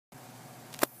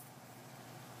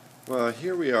Well,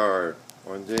 here we are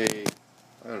on day,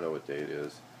 I don't know what day it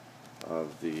is,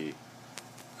 of the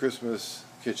Christmas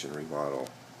kitchen remodel,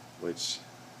 which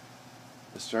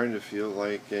is starting to feel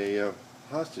like a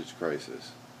hostage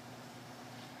crisis.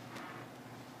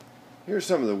 Here's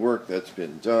some of the work that's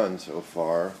been done so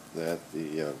far, that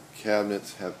the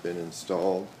cabinets have been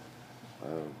installed.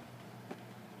 Um,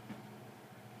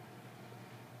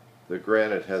 the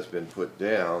granite has been put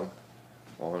down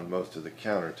on most of the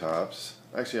countertops.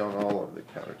 Actually, on all of the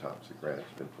countertops, the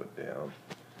granite's been put down.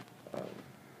 Um,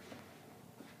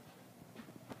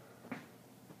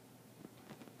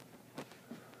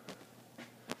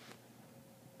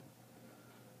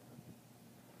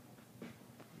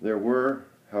 there were,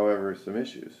 however, some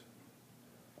issues.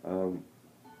 Um,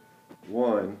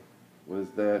 one was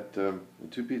that the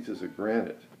two pieces of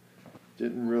granite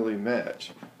didn't really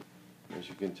match. As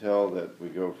you can tell, that we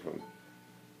go from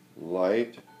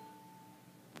light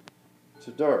to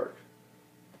dark,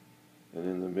 and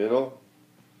in the middle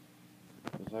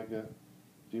it's like a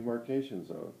demarcation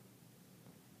zone.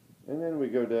 And then we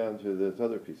go down to this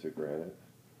other piece of granite,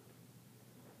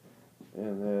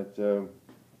 and that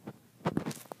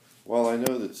while I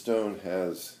know that stone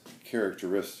has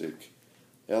characteristic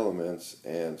elements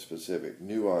and specific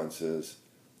nuances,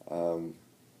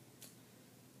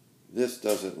 this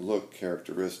doesn't look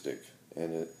characteristic,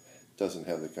 and it doesn't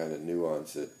have the kind of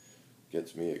nuance that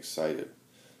gets me excited.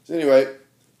 So anyway,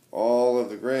 all of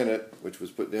the granite, which was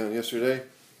put down yesterday,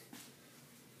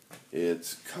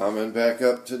 it's coming back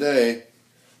up today.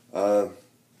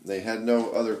 They had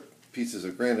no other pieces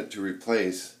of granite to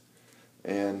replace,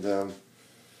 and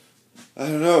I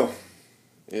don't know.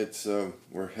 It's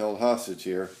we're held hostage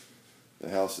here. The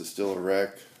house is still a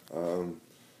wreck.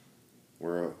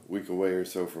 We're a week away or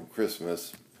so from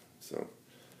Christmas, so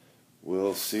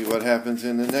we'll see what happens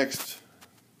in the next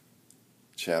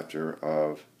chapter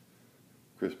of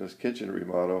Christmas kitchen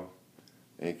remodel,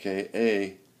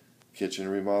 aka kitchen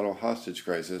remodel hostage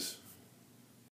crisis.